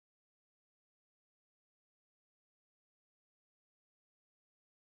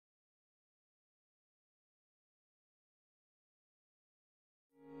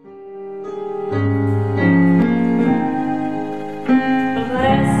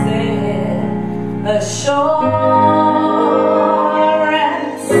assurance.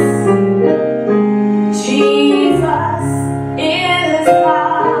 Jesus is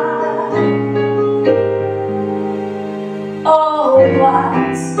mine. Oh, what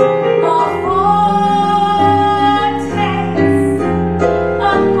a foretaste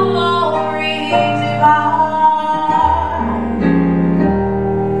of glory divine,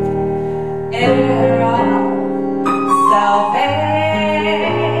 heir of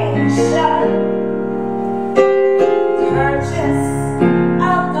salvation, purchase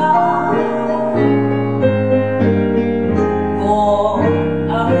of God, born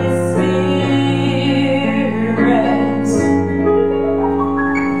of His Spirit,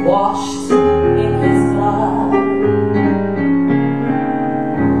 washed in His blood.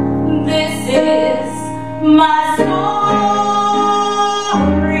 This is my story.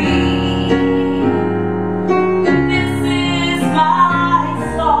 This is my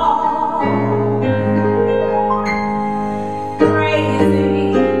song,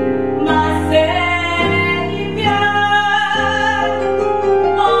 praising my Savior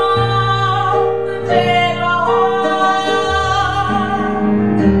all the day long.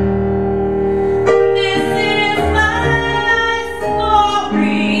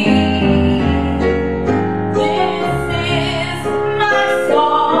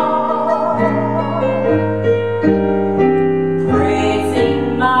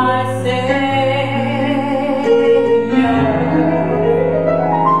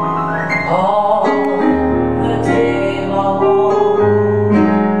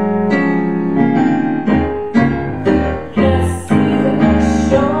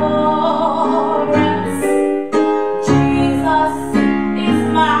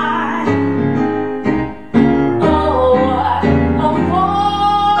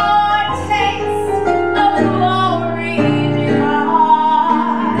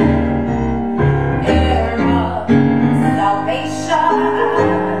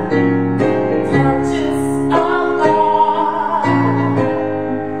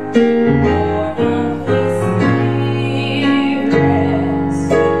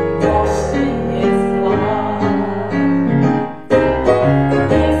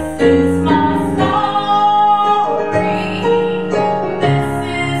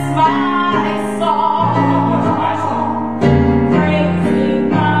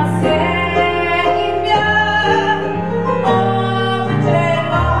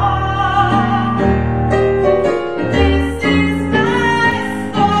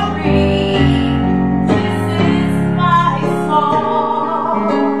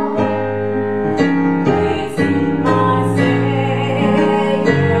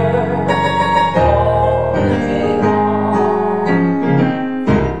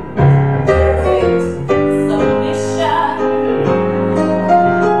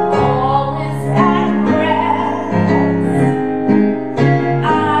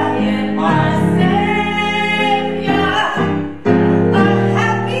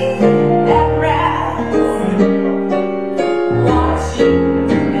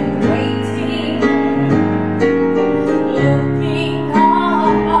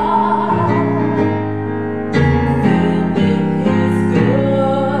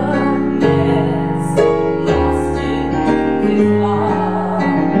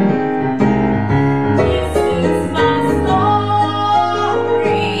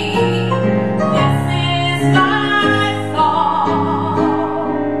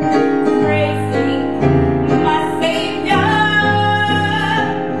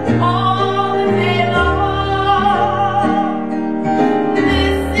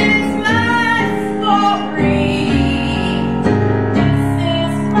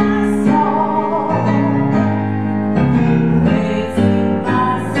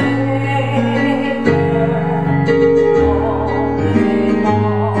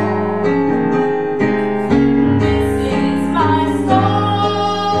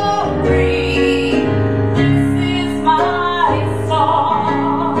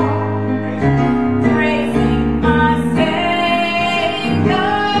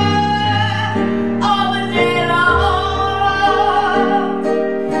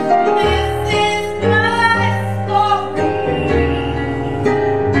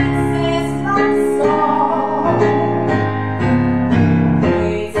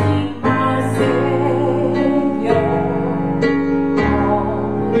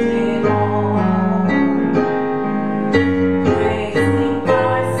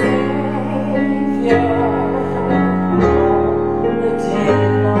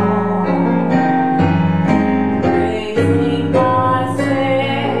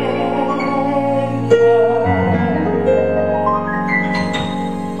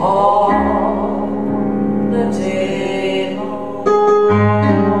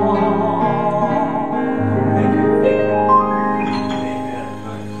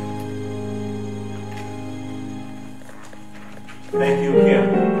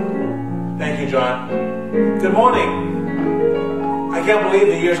 John. Good morning. I can't believe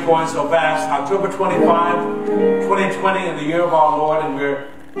the year's going so fast. October 25, 2020, in the year of our Lord, and we're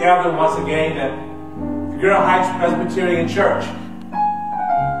gathered once again at the Girl Heights Presbyterian Church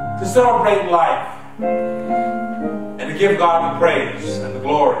to celebrate life and to give God the praise and the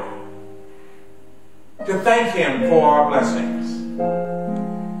glory, to thank Him for our blessings.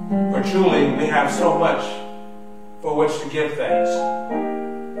 For truly, we have so much for which to give thanks.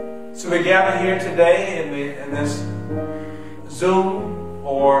 So we gather here today in this Zoom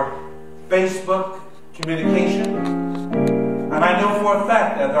or Facebook communication. And I know for a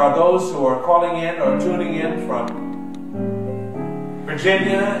fact that there are those who are calling in or tuning in from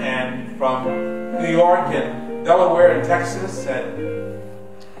Virginia and from New York and Delaware and Texas and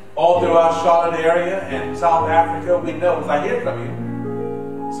all throughout Charlotte area and South Africa. We know, because I hear from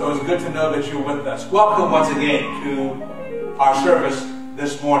you. So it's good to know that you're with us. Welcome once again to our service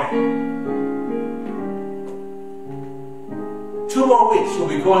this morning. 2 more weeks we'll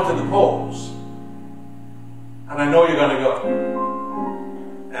be going to the polls. And I know you're going to go.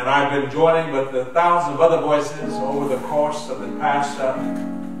 And I've been joining with the thousands of other voices over the course of the past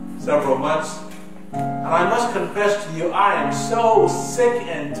several months. And I must confess to you, I am so sick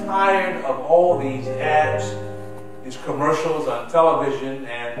and tired of all these ads, these commercials on television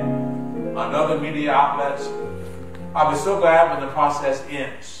and on other media outlets. I'll be so glad when the process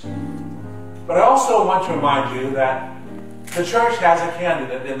ends. But I also want to remind you that the church has a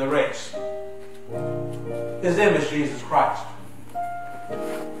candidate in the race. His name is Jesus Christ.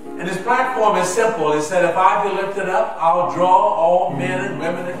 And his platform is simple. It said, if I be lifted up, I'll draw all men and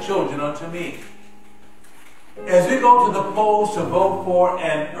women and children unto me. As we go to the polls to vote for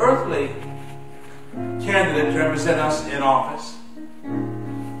an earthly candidate to represent us in office,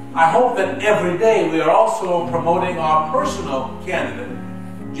 I hope that every day we are also promoting our personal candidate,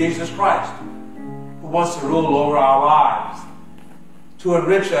 Jesus Christ, who wants to rule over our lives, to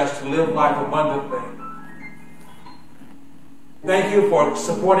enrich us, to live life abundantly. Thank you for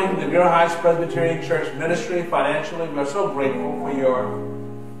supporting the Girl Heights Presbyterian Church ministry financially. We're so grateful for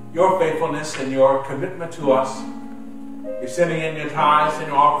your faithfulness and your commitment to us. You're sending in your tithes and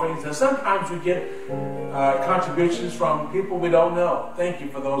your offerings, and sometimes we get contributions from people we don't know. Thank you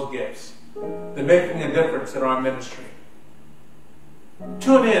for those gifts. They're making a difference in our ministry.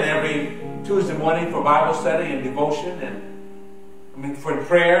 Tune in every Tuesday morning for Bible study and devotion, for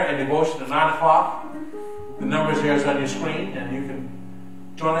prayer and devotion at 9 o'clock. The numbers here is on your screen, and you can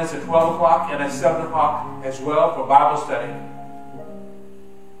join us at 12 o'clock and at 7 o'clock as well for Bible study.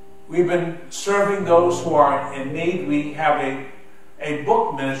 We've been serving those who are in need. We have a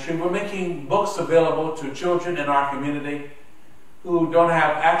book ministry. We're making books available to children in our community who don't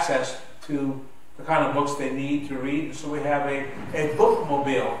have access to the kind of books they need to read. So we have a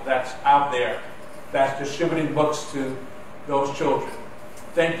bookmobile that's out there that's distributing books to those children.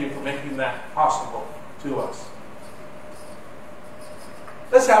 Thank you for making that possible to us.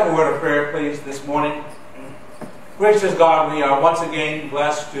 Let's have a word of prayer, please, this morning. Gracious God, we are once again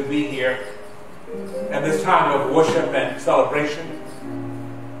blessed to be here at this time of worship and celebration.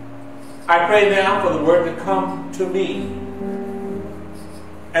 I pray now for the word to come to me,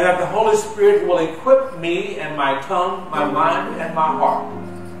 and that the Holy Spirit will equip me and my tongue, my mind, and my heart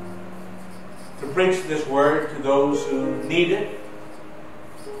to preach this word to those who need it,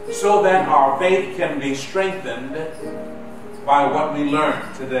 so that our faith can be strengthened by what we learn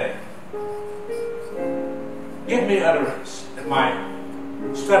today. Give me utterance in my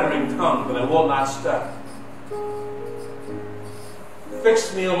stuttering tongue that I will not stutter.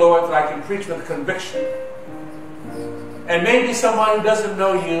 Fix me, O Lord, that I can preach with conviction. And maybe someone who doesn't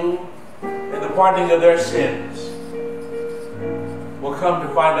know you and the pardoning of their sins will come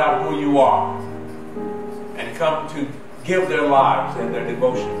to find out who you are and come to give their lives and their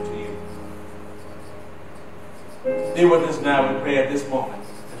devotion to you. Be with us now, we pray, at this moment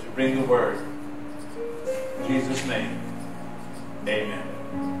as we bring the word. In Jesus' name, amen.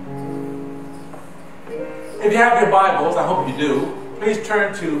 If you have your Bibles, I hope you do, please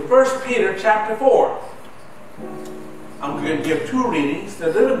turn to 1 Peter chapter 4. I'm going to give 2 readings. They're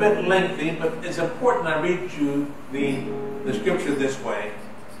a little bit lengthy, but it's important I read you the scripture this way.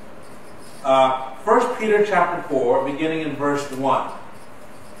 1 Peter chapter 4, beginning in verse 1.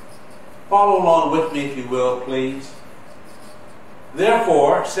 Follow along with me, if you will, please.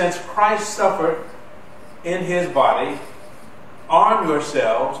 Therefore, since Christ suffered in his body, arm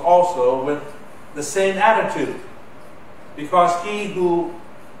yourselves also with the same attitude, because he who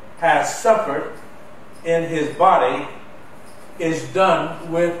has suffered in his body is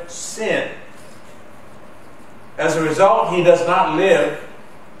done with sin. As a result, he does not live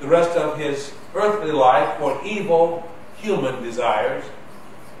the rest of his earthly life for evil human desires,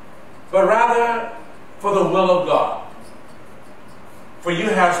 but rather for the will of God. For you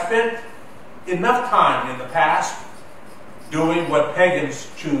have spent enough time in the past doing what pagans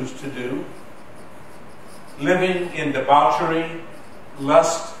choose to do, living in debauchery,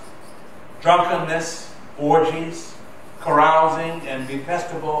 lust, drunkenness, orgies, carousing, and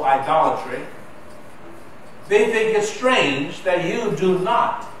detestable idolatry. They think it strange that you do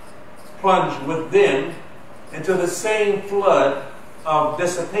not plunge with them into the same flood of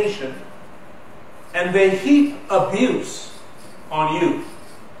dissipation, and they heap abuse on you.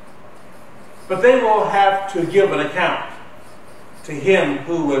 But they will have to give an account to him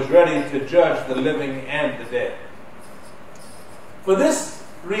who was ready to judge the living and the dead. For this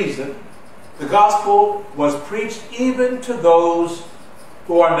reason, the gospel was preached even to those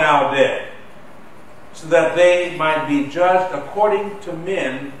who are now dead, so that they might be judged according to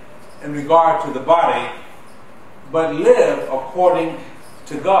men in regard to the body, but live according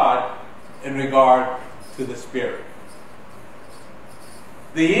to God in regard to the Spirit.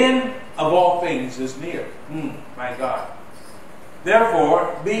 The end of all things is near. My God.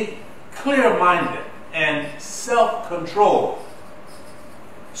 Therefore, be clear-minded and self-controlled,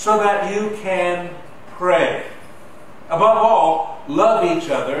 so that you can pray. Above all, love each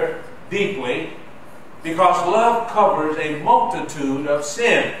other deeply, because love covers a multitude of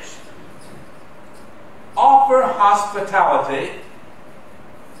sins. Offer hospitality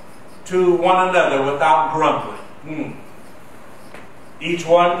to one another without grumbling. Each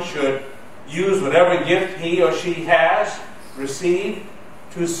one should use whatever gift he or she has received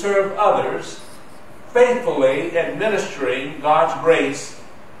to serve others, faithfully administering God's grace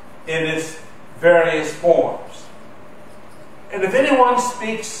in its various forms. And if anyone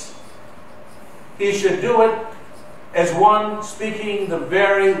speaks, he should do it as one speaking the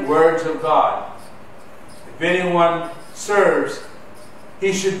very words of God. If anyone serves,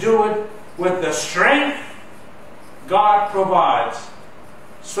 he should do it with the strength God provides,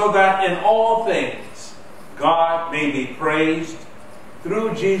 so that in all things God may be praised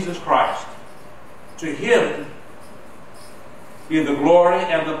through Jesus Christ. To him be the glory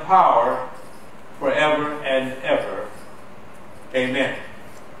and the power forever and ever. Amen.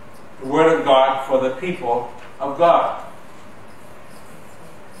 The word of God for the people of God.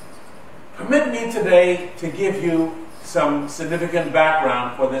 Permit me today to give you some significant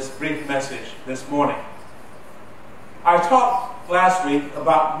background for this brief message this morning. I talked last week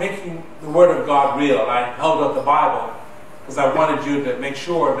about making the Word of God real. I held up the Bible because I wanted you to make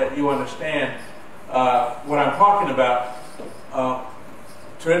sure that you understand what I'm talking about.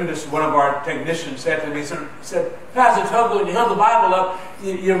 Tremendous, one of our technicians said to me, said, Pastor Tuggle, when you held the Bible up,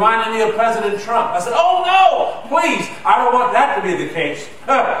 you reminded me of President Trump. I said, oh no, please, I don't want that to be the case.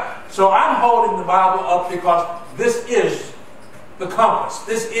 So I'm holding the Bible up because this is the compass.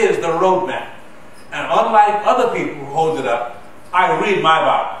 This is the roadmap. And unlike other people who hold it up, I read my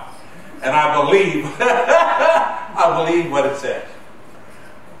Bible. And I believe, I believe what it says.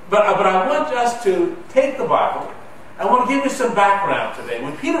 But I want us to take the Bible. I want to give you some background today.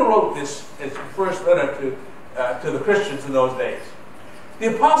 When Peter wrote this, his first letter to the Christians in those days,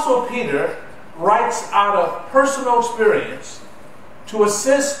 the Apostle Peter writes out of personal experience to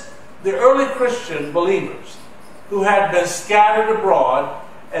assist the early Christian believers who had been scattered abroad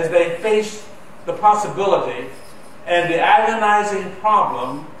as they faced the possibility and the agonizing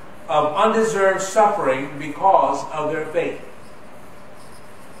problem of undeserved suffering because of their faith.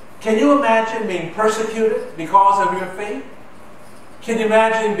 Can you imagine being persecuted because of your faith? Can you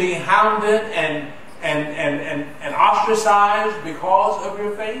imagine being hounded and ostracized because of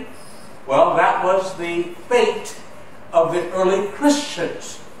your faith? Well, that was the fate of the early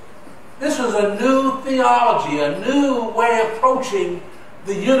Christians. This was a new theology, a new way of approaching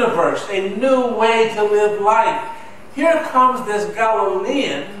the universe, a new way to live life. Here comes this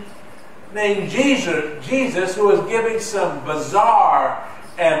Galilean named Jesus, who is giving some bizarre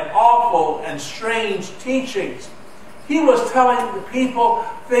and awful and strange teachings. He was telling the people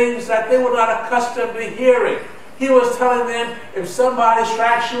things that they were not accustomed to hearing. He was telling them, if somebody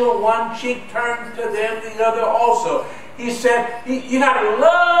strikes you on one cheek, turn to them the other also. He said, you got to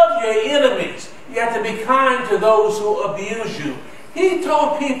love your enemies. You have to be kind to those who abuse you. He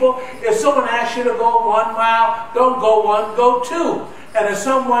told people, if someone asks you to go 1 mile, don't go 1, go 2. And if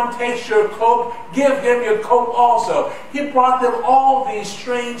someone takes your cloak, give him your coat also. He brought them all these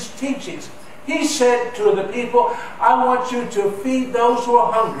strange teachings. He said to the people, I want you to feed those who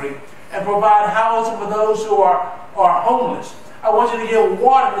are hungry and provide housing for those who are homeless. I want you to give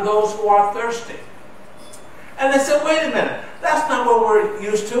water to those who are thirsty. And they said, wait a minute, That's not what we're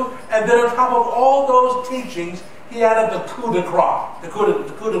used to. And then on top of all those teachings, he added the coup de grace. The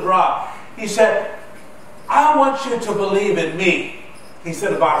coup de grace. He said, I want you to believe in me, he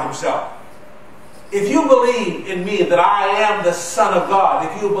said about himself. If you believe in me that I am the Son of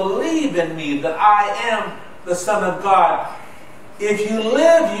God, if you believe in me that I am the Son of God, if you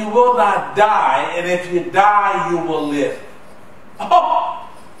live, you will not die, and if you die, you will live. Oh!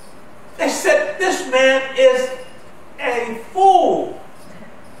 They said, this man is a fool.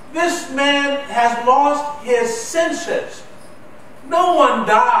 This man has lost his senses. No one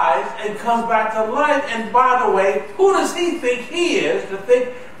dies and comes back to life. And by the way, who does he think he is to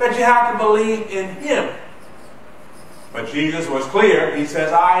think that you have to believe in him? But Jesus was clear. He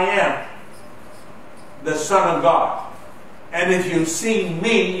says, I am the Son of God. And if you've seen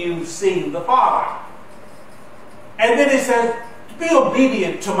me, you've seen the Father. And then he says, be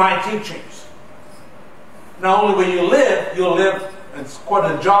obedient to my teachings. Not only will you live, you'll live,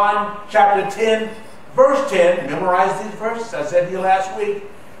 according to John chapter 10, verse 10. Memorize these verses. I said to you last week.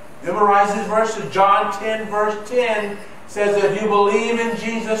 Memorize these verses. John 10, verse 10 says, if you believe in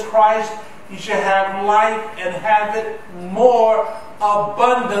Jesus Christ, you shall have life and have it more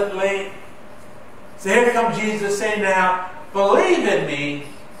abundantly. So here comes Jesus saying now, believe in me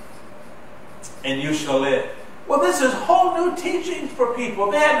and you shall live. Well, this is whole new teachings for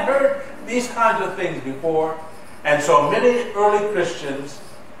people. They hadn't heard these kinds of things before. And so many early Christians,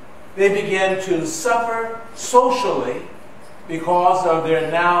 they began to suffer socially because of their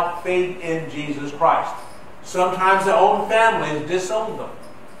now faith in Jesus Christ. Sometimes their own families disowned them.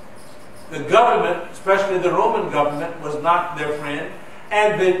 The government, especially the Roman government, was not their friend.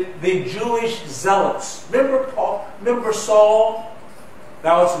 And the Jewish zealots. Remember Saul?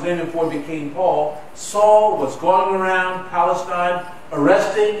 That was his name before he became Paul. Saul was going around Palestine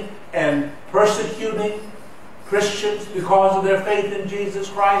arresting and persecuting Christians because of their faith in Jesus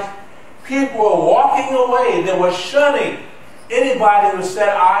Christ. People were walking away. They were shunning anybody who said,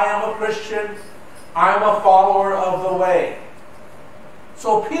 I am a Christian. I'm a follower of the way.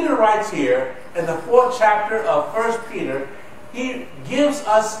 So Peter writes here in the 4th chapter of 1 Peter, he gives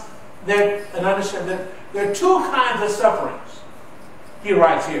us an understanding that there are two kinds of sufferings. He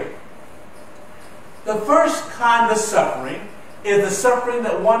writes here. The first kind of suffering is the suffering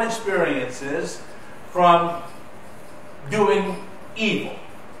that one experiences from doing evil.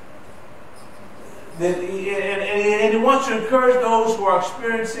 And he wants to encourage those who are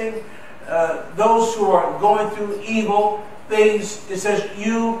experiencing, those who are going through evil things. It says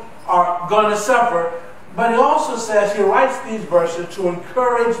you are going to suffer. But he also says, he writes these verses to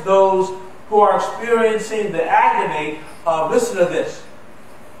encourage those who are experiencing the agony of, listen to this,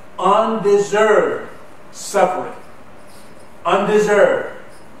 undeserved suffering. Undeserved.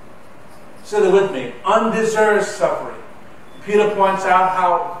 Say that with me. Undeserved suffering. Peter points out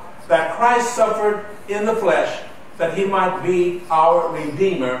how that Christ suffered in the flesh that he might be our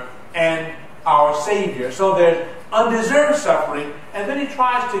Redeemer and our Savior. So there's undeserved suffering, and then he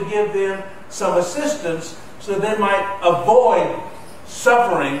tries to give them some assistance so they might avoid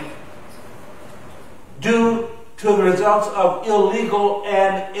suffering due to the results of illegal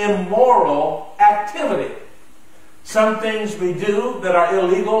and immoral activity. Some things we do that are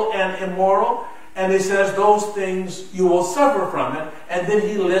illegal and immoral, and he says those things you will suffer from it. And then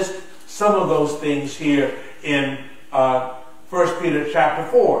he lists some of those things here in 1 Peter chapter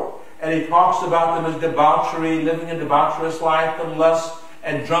 4. And he talks about them as debauchery, living a debaucherous life, and lust,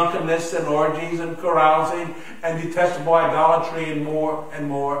 and drunkenness, and orgies, and carousing, and detestable idolatry, and more and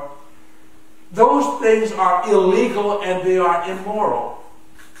more. Those things are illegal and they are immoral.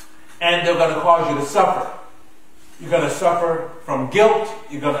 And they're going to cause you to suffer. You're going to suffer from guilt.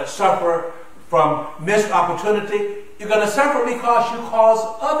 You're going to suffer from missed opportunity. You're going to suffer because you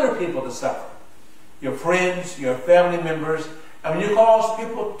cause other people to suffer. Your friends, your family members. And when you cause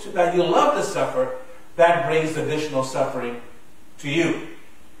people that you love to suffer, that brings additional suffering to you.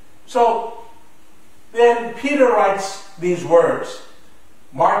 So then Peter writes these words.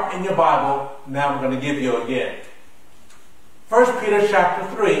 Mark in your Bible, now I'm going to give you again. 1 Peter chapter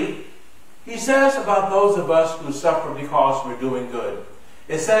 3, he says about those of us who suffer because we're doing good.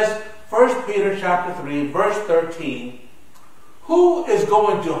 It says, 1 Peter chapter 3, verse 13, who is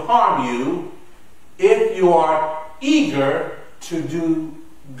going to harm you if you are eager to do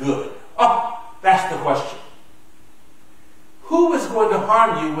good? Oh, that's the question. Who is going to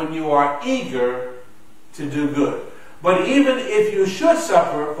harm you when you are eager to do good? But even if you should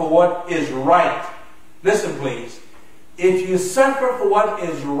suffer for what is right, listen please, if you suffer for what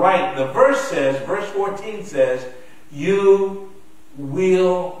is right, the verse says, verse 14 says, you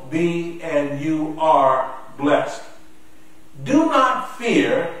will be and you are blessed. Do not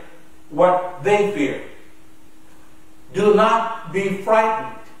fear what they fear. Do not be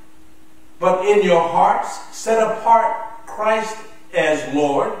frightened, but in your hearts set apart Christ as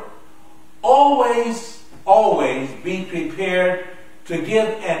Lord. Always, always be prepared to give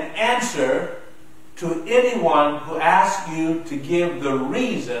an answer to anyone who asks you to give the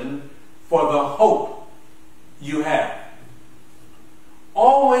reason for the hope you have.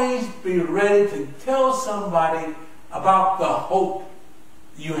 Always be ready to tell somebody about the hope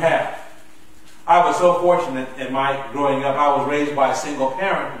you have. I was so fortunate in my growing up. I was raised by a single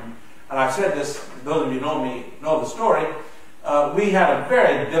parent, and I've said this, those of you who know me know the story. We had a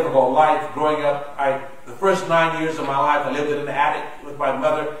very difficult life growing up. The first 9 years of my life, I lived in an attic with my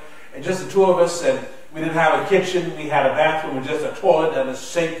mother, and just the two of us, and we didn't have a kitchen. We had a bathroom with just a toilet and a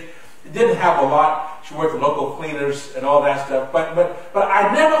sink. It didn't have a lot. She worked with local cleaners and all that stuff, but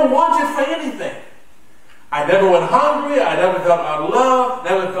I never wanted for anything. I never went hungry. I never felt unloved,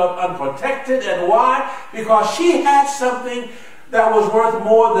 never felt unprotected. And why? Because she had something that was worth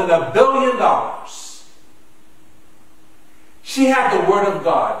more than $1 billion. She had the Word of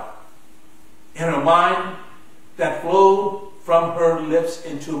God in her mind that flowed from her lips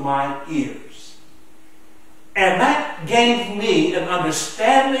into my ears. And that gave me an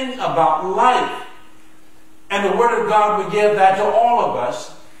understanding about life. And the Word of God would give that to all of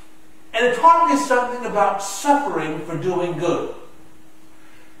us. And it taught me something about suffering for doing good.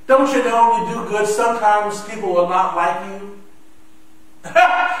 Don't you know when you do good, sometimes people will not like you?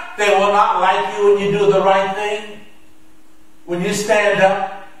 They will not like you when you do the right thing. When you stand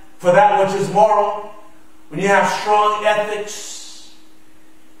up for that which is moral. When you have strong ethics.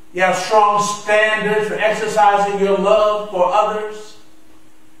 You have strong standards for exercising your love for others.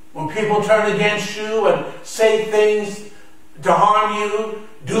 When people turn against you and say things to harm you,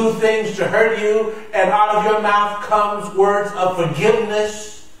 do things to hurt you, and out of your mouth comes words of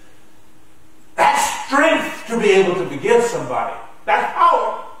forgiveness. That's strength to be able to forgive somebody. That's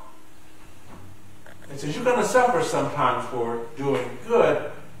power. It says you're going to suffer sometimes for doing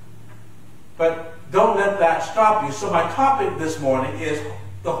good, but don't let that stop you. So my topic this morning is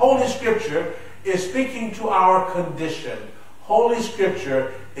the Holy Scripture is speaking to our condition. Holy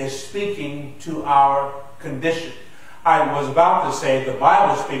Scripture is speaking to our condition. I was about to say the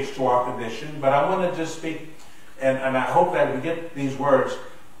Bible speaks to our condition, but I want to just speak, and I hope that we get these words.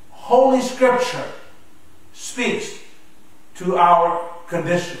 Holy Scripture speaks to our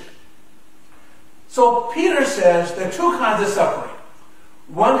condition. So Peter says there are two kinds of suffering.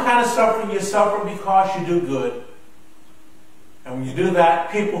 One kind of suffering, you suffer because you do good. And when you do that,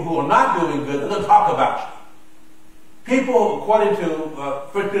 people who are not doing good, they're going to talk about you. People, according to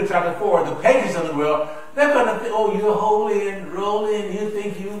 1 Peter chapter 4, the pagans in the world, they're going to think, oh, you're holy and rolly, and you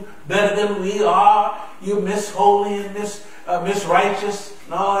think you better than we are. You miss holy and miss righteous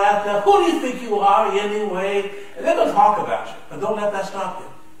and all that stuff. Who do you think you are anyway? And they're going to talk about you. But don't let that stop you.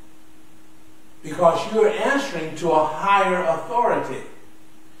 Because you're answering to a higher authority.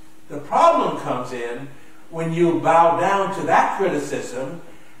 The problem comes in when you bow down to that criticism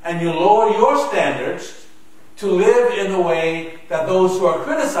and you lower your standards to live in the way that those who are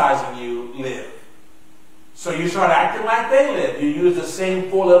criticizing you live. So you start acting like they live. You use the same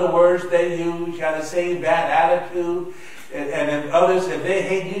four little words they use. You have the same bad attitude. And then others, if they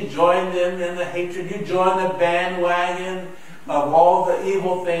hate you, join them in the hatred. You join the bandwagon of all the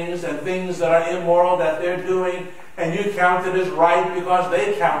evil things and things that are immoral that they're doing. And you count it as right because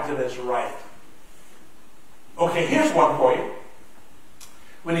they count it as right. Okay, here's one for you.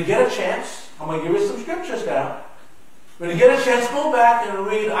 When you get a chance, I'm going to give you some scriptures now. When you get a chance, go back and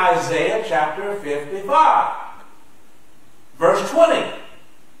read Isaiah chapter 55. Verse 20.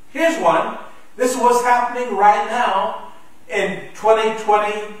 Here's one. This is what's happening right now in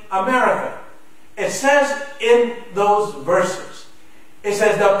 2020 America. It says in those verses, it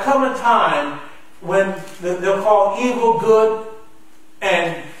says there'll come a time when they'll call evil good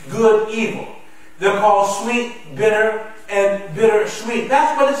and good evil. They'll call sweet bitter and bitter sweet.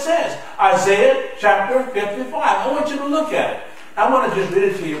 That's what it says. Isaiah chapter 55. I want you to look at it. I want to just read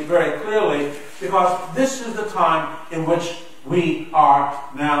it to you very clearly because this is the time in which we are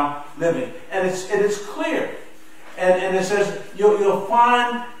now living. And it's clear. And it says you'll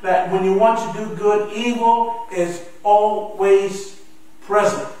find that when you want to do good, evil is always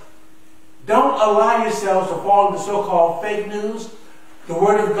present. Don't allow yourselves to fall into so-called fake news. The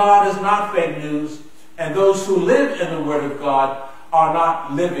Word of God is not fake news. And those who live in the Word of God are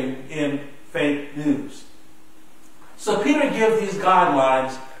not living in fake news. So Peter gives these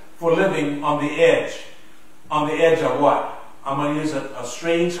guidelines for living on the edge. On the edge of what? I'm going to use a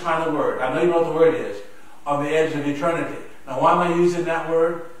strange kind of word. I know you know what the word is. On the edge of eternity. Now, why am I using that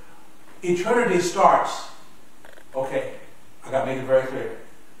word? Eternity starts. Okay, I got to make it very clear.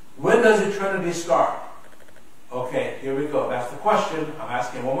 When does eternity start? Okay, here we go. That's the question. I'm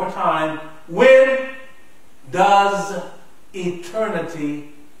asking one more time. When does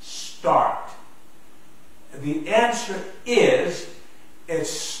eternity start? The answer is, it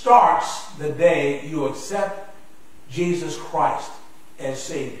starts the day you accept Jesus Christ as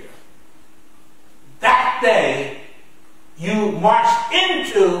Savior. That day, you march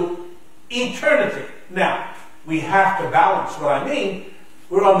into eternity. Now, we have to balance what I mean.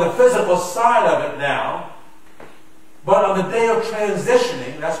 We're on the physical side of it now. But on the day of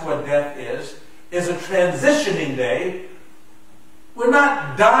transitioning, that's what death is a transitioning day. We're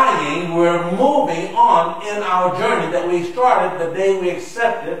not dying, we're moving on in our journey that we started the day we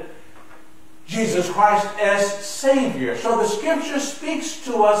accepted Jesus Christ as Savior. So the Scripture speaks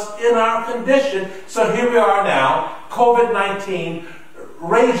to us in our condition. So here we are now, COVID-19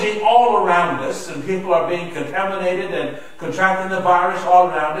 raging all around us, and people are being contaminated and contracting the virus all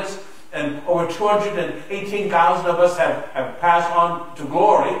around us. And over 218,000 of us have passed on to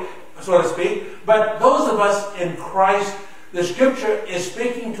glory, so to speak. But those of us in Christ, the Scripture is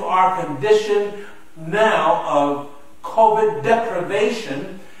speaking to our condition now of COVID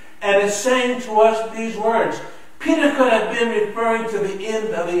deprivation, and it's saying to us these words. Peter could have been referring to the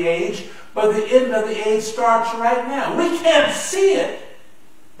end of the age, but the end of the age starts right now. We can't see it,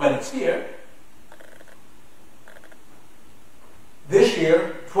 but it's here. This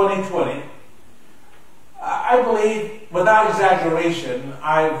year, 2020, I believe, without exaggeration,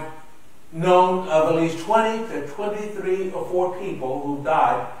 I've known of at least 20 to 23 or 4 people who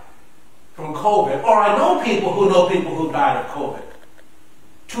died from COVID. Or I know people who died of COVID.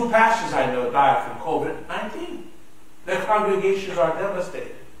 2 pastors I know died from COVID-19. Their congregations are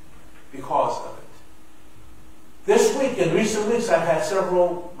devastated because of it. This week, in recent weeks, I've had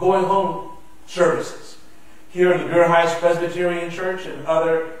several going home services here in the Greer Heights Presbyterian Church and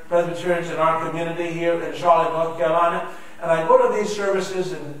other Presbyterians in our community here in Charlotte, North Carolina. And I go to these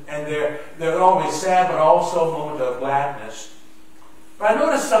services, and they're always sad, but also a moment of gladness. But I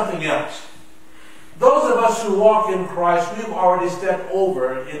noticed something else. Those of us who walk in Christ, we've already stepped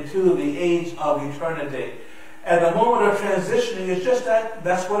over into the age of eternity. And the moment of transitioning is just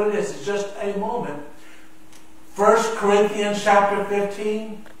that's what it is. It's just a moment. 1 Corinthians chapter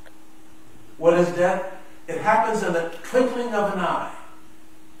 15. What is death? It happens in the twinkling of an eye.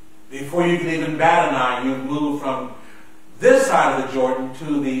 Before you can even bat an eye, you've moved from this side of the Jordan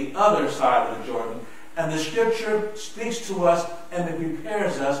to the other side of the Jordan. And the Scripture speaks to us and it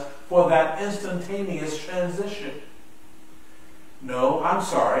prepares us for that instantaneous transition. No, I'm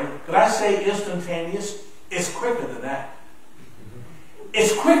sorry. Could I say instantaneous? It's quicker than that.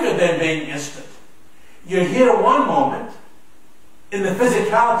 It's quicker than being instant. You're here one moment in the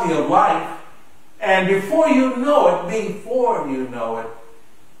physicality of life, and before you know it,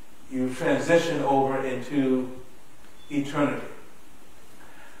 you transition over into eternity.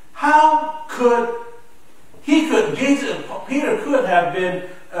 How could Peter could have been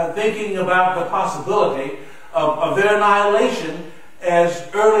thinking about the possibility of their annihilation as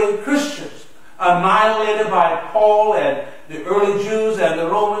early Christians, annihilated by Paul and the early Jews and the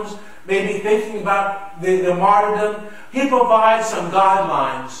Romans, maybe thinking about the martyrdom. He provides some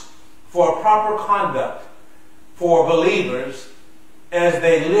guidelines for proper conduct for believers as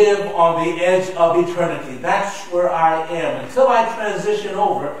they live on the edge of eternity. That's where I am. Until I transition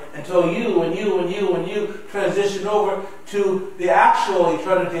over, until you transition over to the actual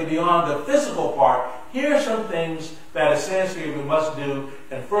eternity beyond the physical part, here are some things that it says here we must do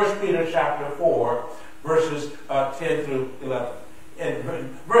in 1 Peter chapter 4, verses 10 through 11. And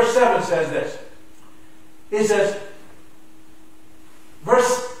verse 7 says this. He says,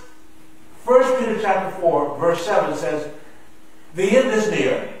 1 Peter chapter 4, verse 7 says, the end is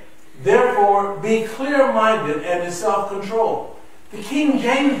near. Therefore, be clear-minded and in self-control. The King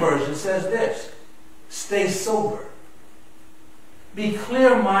James Version says this, stay sober. Be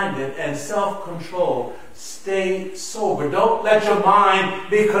clear-minded and self-control. Stay sober. Don't let your mind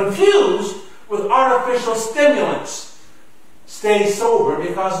be confused with artificial stimulants. Stay sober,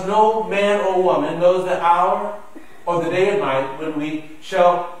 because no man or woman knows the hour or the day or night when we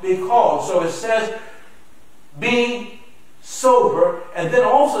shall be called. So it says, be sober, and then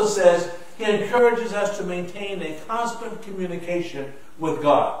also says he encourages us to maintain a constant communication with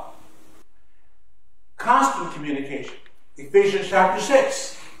God. Constant communication. Ephesians chapter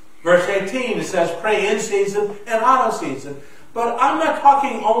 6, verse 18, it says pray in season and out of season. But I'm not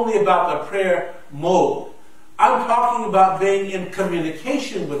talking only about the prayer mode. I'm talking about being in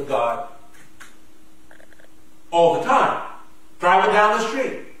communication with God all the time. driving down the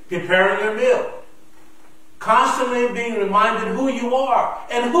street, preparing your meal, constantly being reminded who you are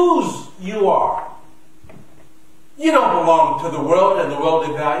and whose you are. You don't belong to the world and the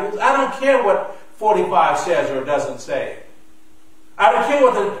worldly values. I don't care what 45 says or doesn't say. I don't care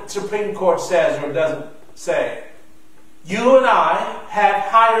what the Supreme Court says or doesn't say. You and I have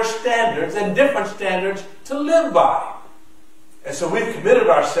higher standards and different standards to live by. And so we've committed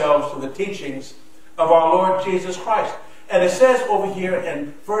ourselves to the teachings of our Lord Jesus Christ. And it says over here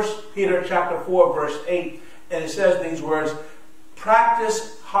in 1 Peter chapter 4, verse 8, and it says these words,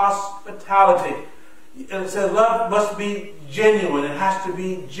 practice hospitality. And it says love must be genuine. It has to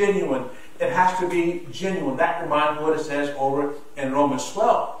be genuine. It has to be genuine. That reminds me of what it says over in Romans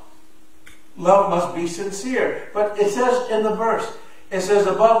 12. Love must be sincere. But it says in the verse, it says,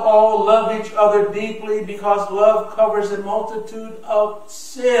 above all, love each other deeply because love covers a multitude of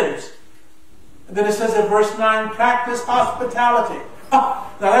sins. And then it says in verse 9, practice hospitality. Now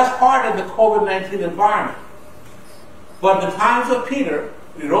that's part of the COVID-19 environment. But in the times of Peter,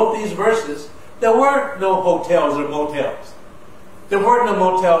 we wrote these verses, there were no hotels or motels. There were no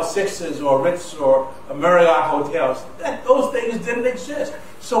Motel 6s or Ritz or Marriott hotels. Those things didn't exist.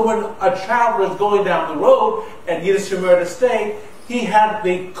 So when a traveler was going down the road and needed somewhere to stay, he had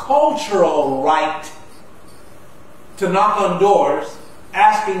the cultural right to knock on doors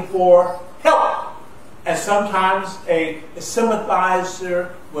asking for help. And sometimes a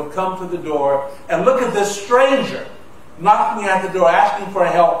sympathizer would come to the door and look at this stranger knocking at the door asking for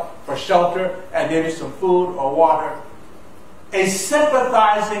help, for shelter, and maybe some food or water. A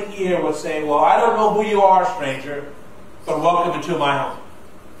sympathizing ear would say, well, I don't know who you are, stranger, but welcome into my home.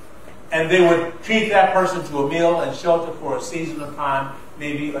 And they would treat that person to a meal and shelter for a season of time,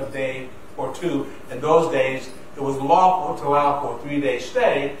 maybe a day or two. In those days, it was lawful to allow for a 3-day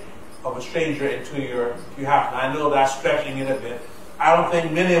stay of a stranger into your house. And I know that's stretching it a bit. I don't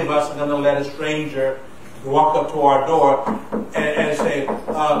think many of us are going to let a stranger walk up to our door and say,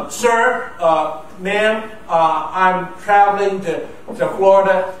 sir, ma'am, I'm traveling to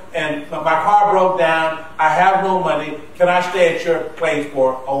Florida and my car broke down. I have no money. Can I stay at your place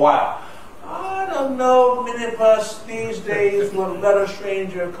for a while? I don't know. Many of us these days will let a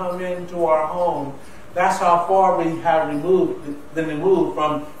stranger come into our home. That's how far we have been removed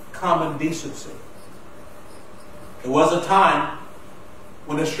from common decency. There was a time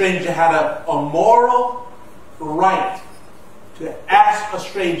when a stranger had a moral right to ask a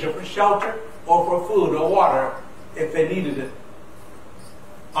stranger for shelter or for food or water if they needed it.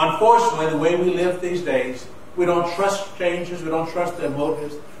 Unfortunately, the way we live these days, we don't trust strangers, we don't trust their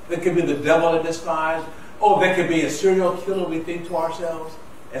motives. There could be the devil in disguise. Oh, there could be a serial killer, we think to ourselves.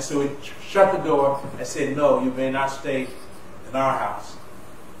 And so we shut the door and say, no, you may not stay in our house.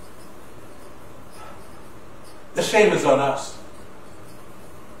 The shame is on us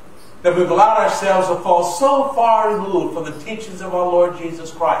that we've allowed ourselves to fall so far removed from the teachings of our Lord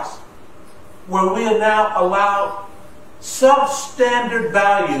Jesus Christ, where we have now allowed substandard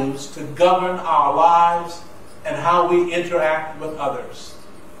values to govern our lives and how we interact with others.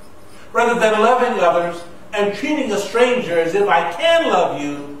 Rather than loving others and treating a stranger as if I can love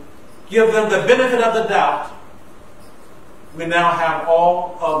you, give them the benefit of the doubt, we now have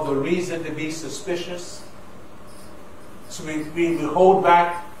all of the reason to be suspicious. So we hold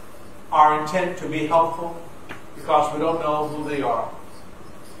back our intent to be helpful because we don't know who they are.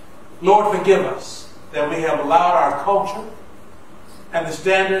 Lord, forgive us that we have allowed our culture and the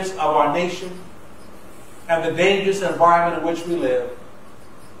standards of our nation and the dangerous environment in which we live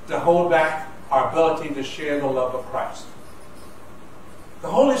to hold back our ability to share the love of Christ. The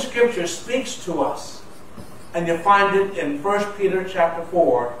Holy Scripture speaks to us, and you find it in 1 Peter chapter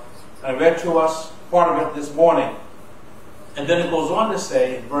 4. I read to us part of it this morning. And then it goes on to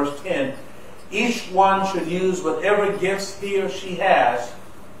say in verse 10, each one should use whatever gifts he or she has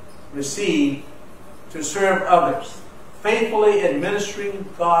received to serve others, faithfully administering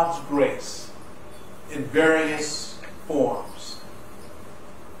God's grace in various forms.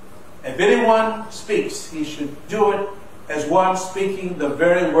 If anyone speaks, he should do it as one speaking the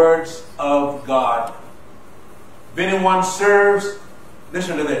very words of God. If anyone serves,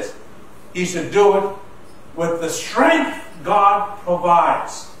 listen to this, he should do it with the strength God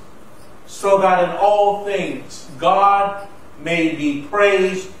provides, so that in all things God may be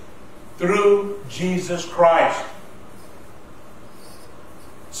praised through Jesus Christ.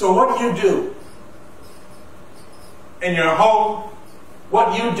 So what you do in your home,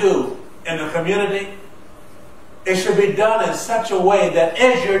 what you do in the community, it should be done in such a way that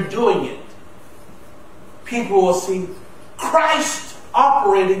as you're doing it, people will see Christ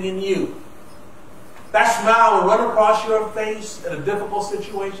operating in you. That smile will run across your face in a difficult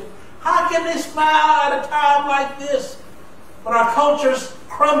situation. How can they smile at a time like this when our culture's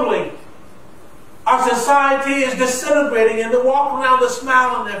crumbling? Our society is disintegrating, and they walk around with a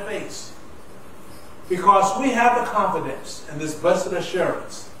smile on their face. Because we have the confidence and this blessed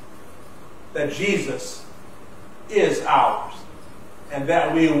assurance that Jesus is ours, and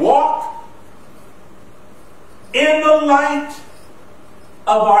that we walk in the light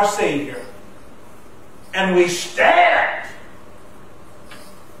of our Savior, and we stand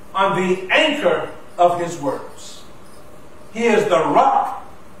on the anchor of his words. He is the rock.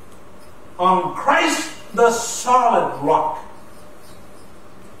 On Christ, the solid rock,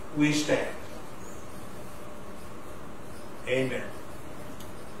 we stand. Amen.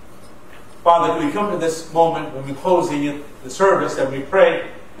 Father, we come to this moment when we're closing the service, and we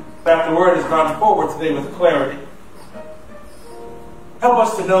pray that the word has gone forward today with clarity. Help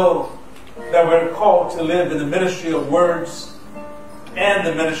us to know that we're called to live in the ministry of words and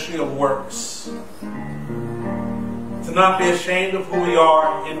the ministry of works. To not be ashamed of who we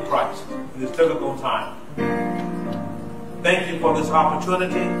are in Christ in this difficult time. Thank you for this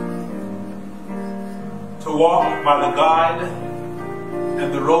opportunity to walk by the guide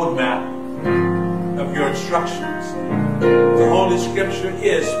and the roadmap of your instructions. The Holy Scripture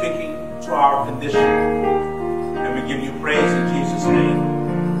is speaking to our condition. And we give you praise in Jesus' name.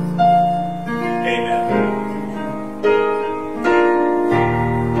 Amen.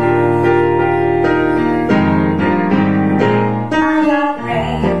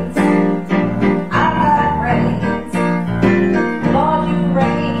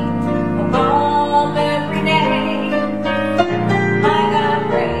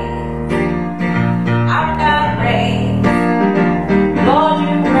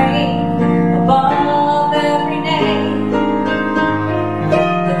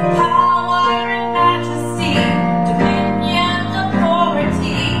 Power and majesty.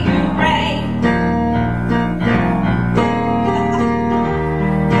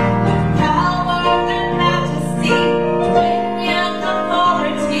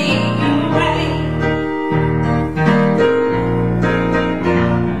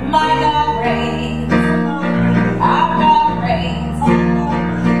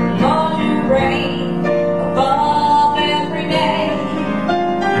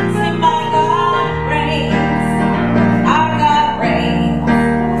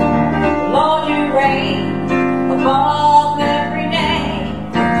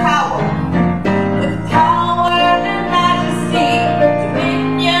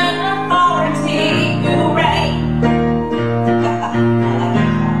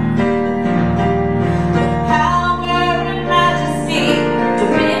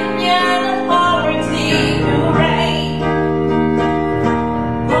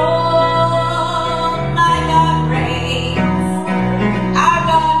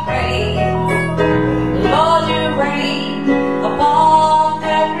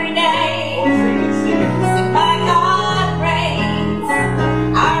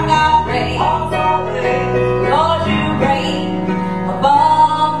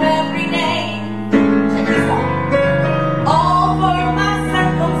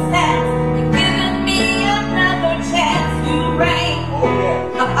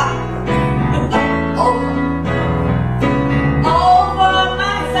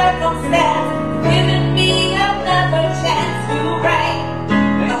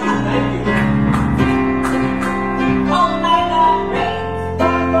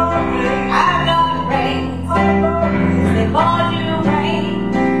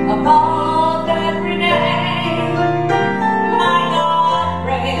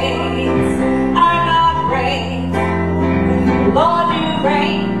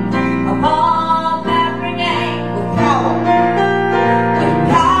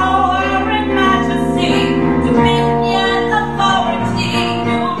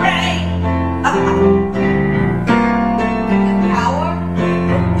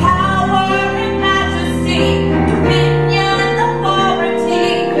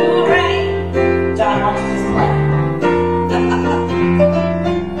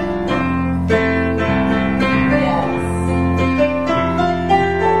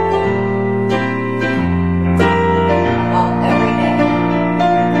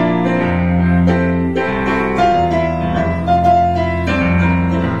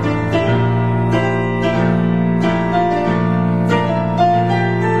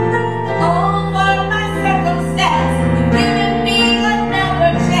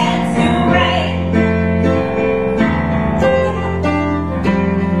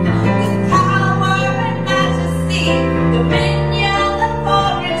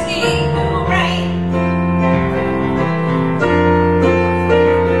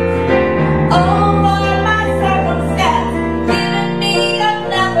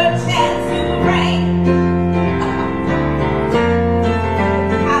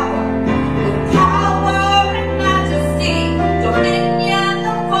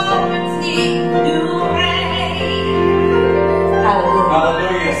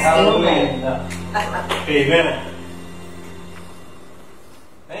 Amen.